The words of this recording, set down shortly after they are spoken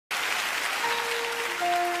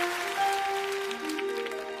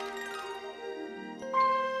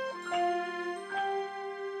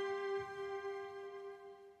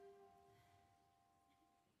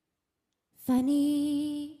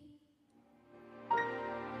Funny.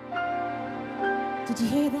 Did you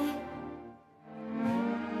hear that?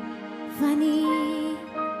 Funny.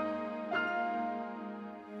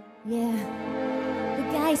 Yeah, the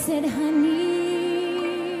guy said, honey,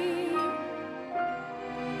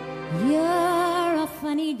 you're a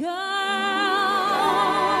funny girl.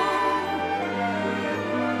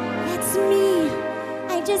 That's me.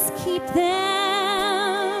 I just keep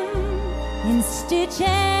them in stitches,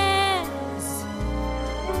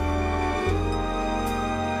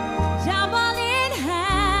 double in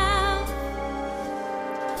half,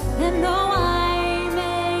 and though I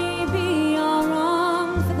may be all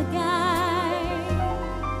wrong for the guy,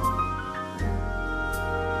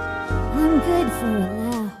 I'm good for a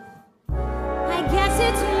laugh. I guess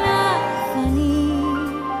it's not funny.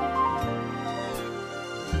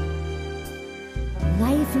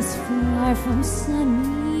 Life is far from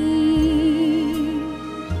sunny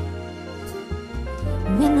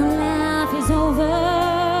when the laugh is over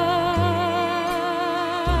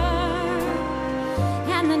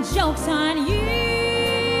and the joke's on you.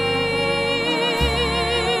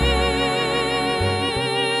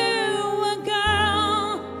 A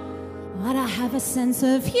girl ought to have a sense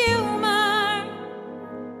of humor.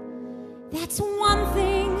 That's one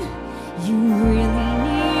thing you really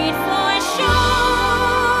need for sure.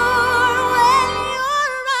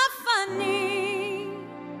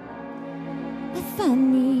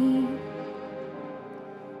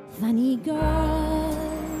 Funny girl.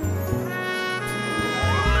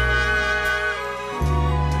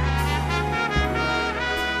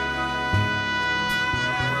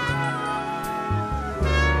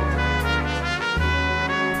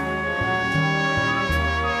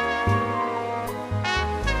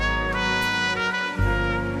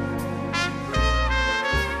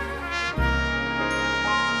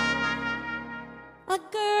 A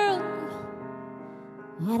girl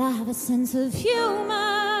ought to have a sense of humor.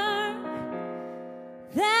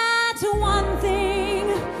 That's one thing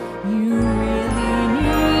you really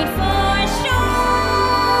need for sure.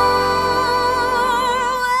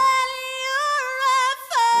 When you're a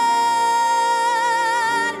funny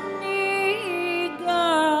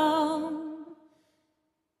girl.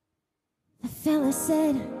 The fella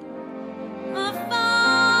said, a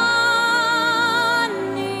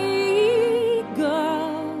funny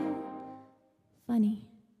girl. Funny.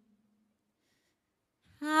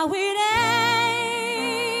 How it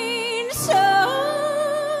ain't so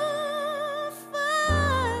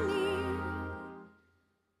funny.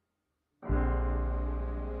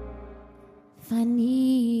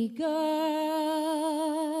 Funny girl.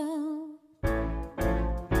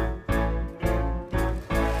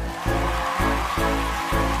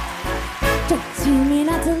 Don't tell me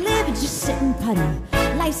not to live, just sit and putter.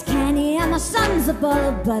 Life's candy and the sun's a ball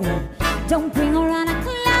of butter. Don't bring around a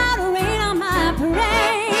cloud or rain on my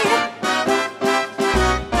parade.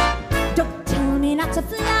 Don't tell me not to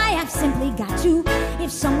fly, I've simply got to.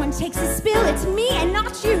 If someone takes a spill, it's me and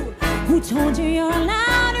not you. Who told you you're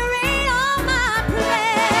allowed to rain on my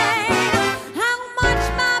parade? I'll march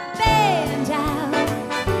my band out,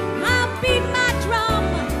 I'll beat my drum,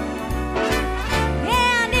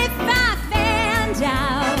 and if I fan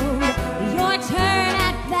out, your turn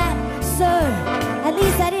at bat, sir. At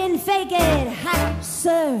least I didn't fake it, ha,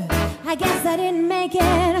 sir. I guess I didn't make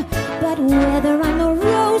it. But whether I'm the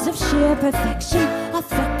rose of sheer perfection, a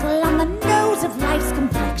freckle on the nose of life's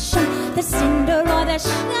complexion, the cinder or the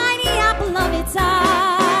shiny apple of its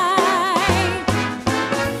eye,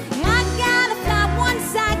 I gotta fly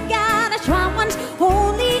once, I gotta try once,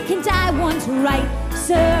 only can die once, right,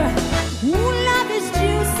 sir? Ooh, love is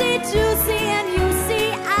juicy, juicy, and you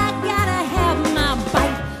see I gotta have my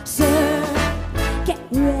bite, sir. Get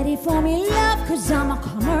ready for me, love, 'cause I'm a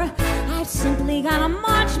comer. I've simply gotta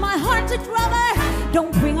march my heart to drummer.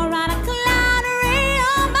 Don't bring around a cloud or rain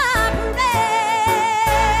on my parade.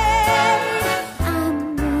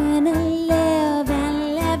 I'm gonna live and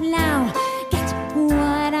live now. Get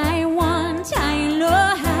what I want, I know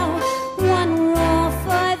how. One roll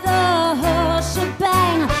for the whole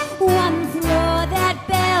shebang. One throw, that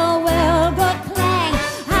bell will go clang.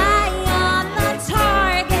 Eye on the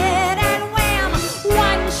target and wham.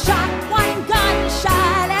 One shot, one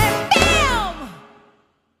gunshot, and bam!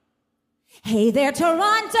 Hey there,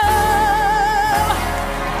 Toronto!